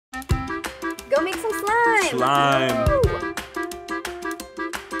go make some slime. Slime. Woo.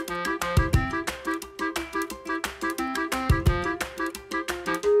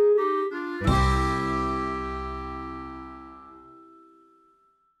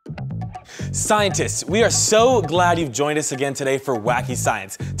 Scientists, we are so glad you've joined us again today for Wacky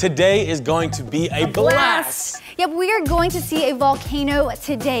Science. Today is going to be a blast. Yep, we are going to see a volcano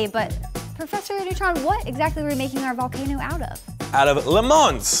today, but Professor Neutron, what exactly are we making our volcano out of? Out of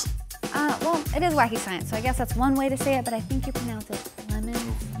lemons. Well, it is Wacky Science, so I guess that's one way to say it, but I think you pronounce it lemon.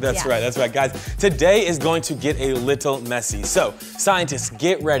 That's right, guys. Today is going to get a little messy. So, scientists,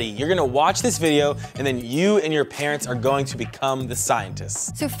 get ready. You're gonna watch this video, and then you and your parents are going to become the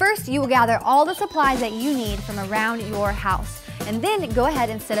scientists. So first, you will gather all the supplies that you need from around your house, and then go ahead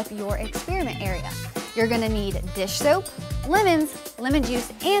and set up your experiment area. You're gonna need dish soap, lemons, lemon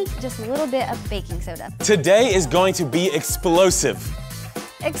juice, and just a little bit of baking soda. Today is going to be explosive.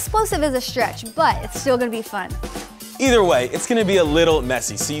 Explosive is a stretch, but it's still gonna be fun. Either way, it's gonna be a little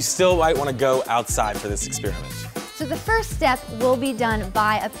messy, so you still might wanna go outside for this experiment. So the first step will be done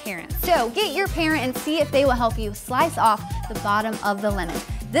by a parent. So get your parent and see if they will help you slice off the bottom of the lemon.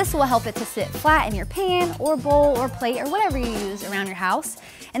 This will help it to sit flat in your pan or bowl or plate or whatever you use around your house,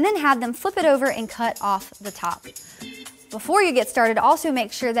 and then have them flip it over and cut off the top. Before you get started, also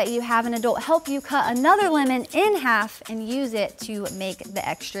make sure that you have an adult help you cut another lemon in half and use it to make the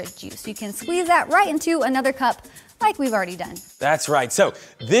extra juice. You can squeeze that right into another cup like we've already done. That's right, so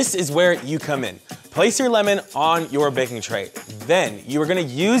this is where you come in. Place your lemon on your baking tray. Then you are gonna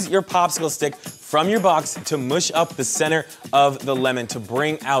use your popsicle stick from your box to mush up the center of the lemon to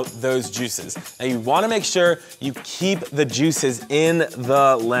bring out those juices. Now you wanna make sure you keep the juices in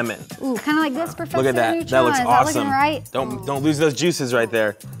the lemon. Ooh, kind of like this, Professor Look at that, Neutron. that looks Is awesome. That looking right? Don't lose those juices right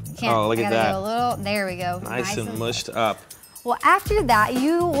there. Oh, look at that. Go a little, there we go. Nice and mushed up. Well, after that,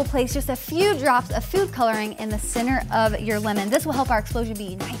 you will place just a few drops of food coloring in the center of your lemon. This will help our explosion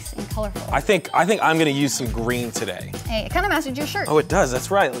be nice and colorful. I think I'm gonna use some green today. Hey, it kind of matches your shirt. Oh, it does,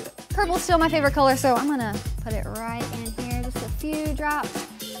 that's right. Purple's still my favorite color, so I'm gonna put it right in here, just a few drops.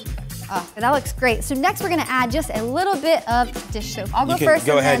 Oh, that looks great. So next we're gonna add just a little bit of dish soap. I'll go first.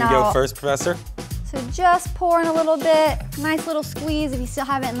 Go ahead and go first, Professor. So just pour in a little bit, nice little squeeze if you still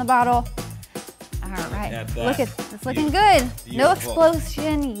have it in the bottle. All right, look at, it's looking good. Beautiful. No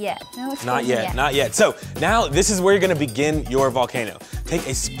explosion yet. No explosion Not yet, not yet. So now this is where you're gonna begin your volcano. Take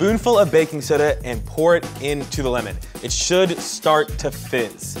a spoonful of baking soda and pour it into the lemon. It should start to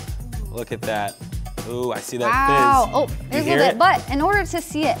fizz. Look at that. Ooh, I see that fizz. Oh, there's a little bit, but in order to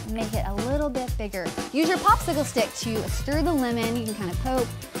see it, make it a little bit bigger. Use your popsicle stick to stir the lemon. You can kind of poke,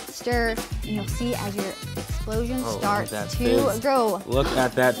 stir, and you'll see as your explosion starts to grow. Look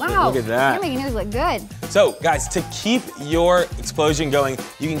at that, wow. Look at that. You're making yours look good. So guys, to keep your explosion going,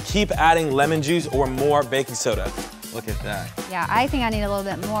 you can keep adding lemon juice or more baking soda. Look at that. Yeah, I think I need a little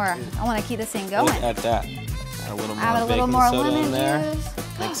bit more. I want to keep this thing going. Look at that. Add a little more soda lemon in there. juice.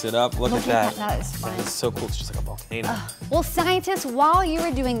 Mix it up. Look at that. That is fun. That is so cool. It's just like a volcano. Well, scientists, while you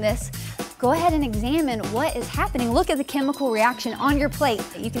are doing this, go ahead and examine what is happening. Look at the chemical reaction on your plate.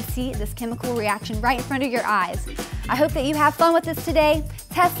 You can see this chemical reaction right in front of your eyes. I hope that you have fun with this today.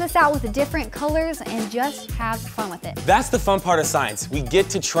 Test this out with the different colors and just have fun with it. That's the fun part of science. We get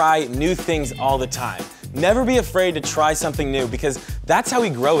to try new things all the time. Never be afraid to try something new because that's how we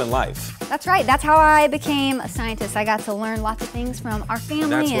grow in life. That's right. That's how I became a scientist. I got to learn lots of things from our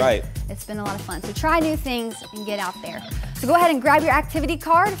family. That's right. It's been a lot of fun. So try new things and get out there. So go ahead and grab your activity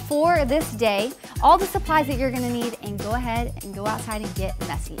card for this day, all the supplies that you're gonna need, and go ahead and go outside and get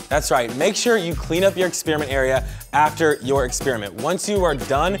messy. That's right. Make sure you clean up your experiment area after your experiment. Once you are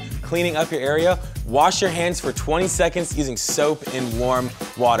done cleaning up your area, wash your hands for 20 seconds using soap and warm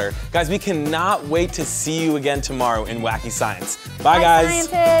water. Guys, we cannot wait to see you again tomorrow in Wacky Science. Bye, guys.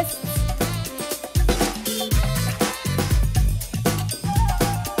 Scientists.